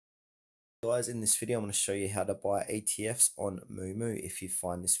Guys, in this video I'm going to show you how to buy ETFs on Moomoo. If you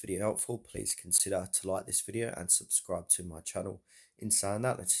find this video helpful, please consider to like this video and subscribe to my channel. In saying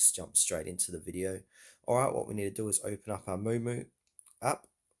that, let's just jump straight into the video. Alright, what we need to do is open up our Moomoo app,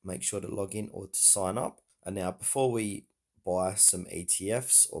 make sure to log in or to sign up. And now before we buy some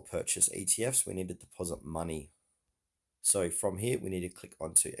ETFs or purchase ETFs, we need to deposit money. So from here we need to click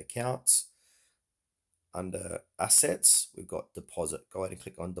onto accounts. Under assets, we've got deposit. Go ahead and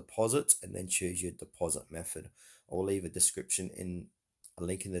click on deposit and then choose your deposit method. I'll leave a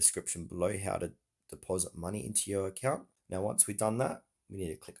link in the description below how to deposit money into your account. Now, once we've done that, we need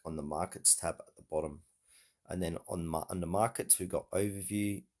to click on the markets tab at the bottom. And then under markets, we've got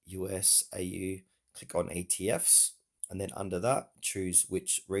overview, US, AU, click on ETFs. And then under that, choose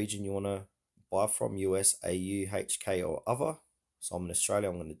which region you want to buy from, US, AU, HK, or other. So I'm in Australia,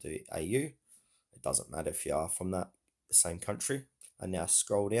 I'm going to do AU. It doesn't matter if you are from the same country. And now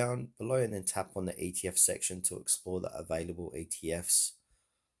scroll down below and then tap on the ETF section to explore the available ETFs.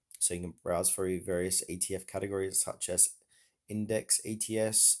 So you can browse through various ETF categories such as index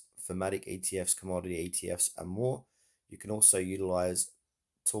ETFs, thematic ETFs, commodity ETFs, and more. You can also utilize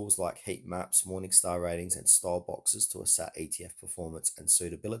tools like heat maps, Morningstar ratings, and style boxes to assess ETF performance and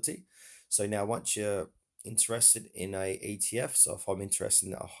suitability. So now once you're interested in a ETF, so if I'm interested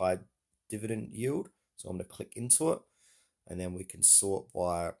in a high dividend yield, so I'm going to click into it, and then we can sort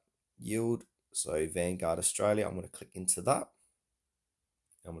by yield. So Vanguard Australia, I'm going to click into that.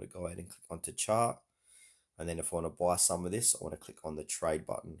 I'm going to go ahead and click onto chart, and then if I want to buy some of this, I want to click on the trade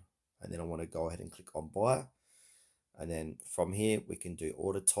button, and then I want to go ahead and click on buy. And then from here we can do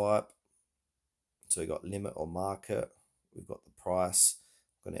order type. So we've got limit or market, we've got the price.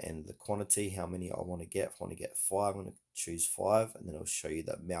 I'm going to enter the quantity, how many I want to get. If I want to get 5, I'm going to choose 5, and then it'll show you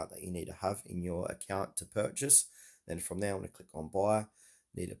the amount that you need to have in your account to purchase. Then from there, I'm going to click on buy.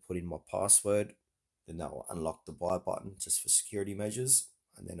 Need to put in my password. Then that will unlock the buy button just for security measures.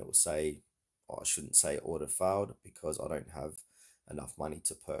 And then it will say, oh, I shouldn't say order failed because I don't have enough money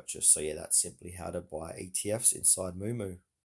to purchase. So yeah, that's simply how to buy ETFs inside Moomoo.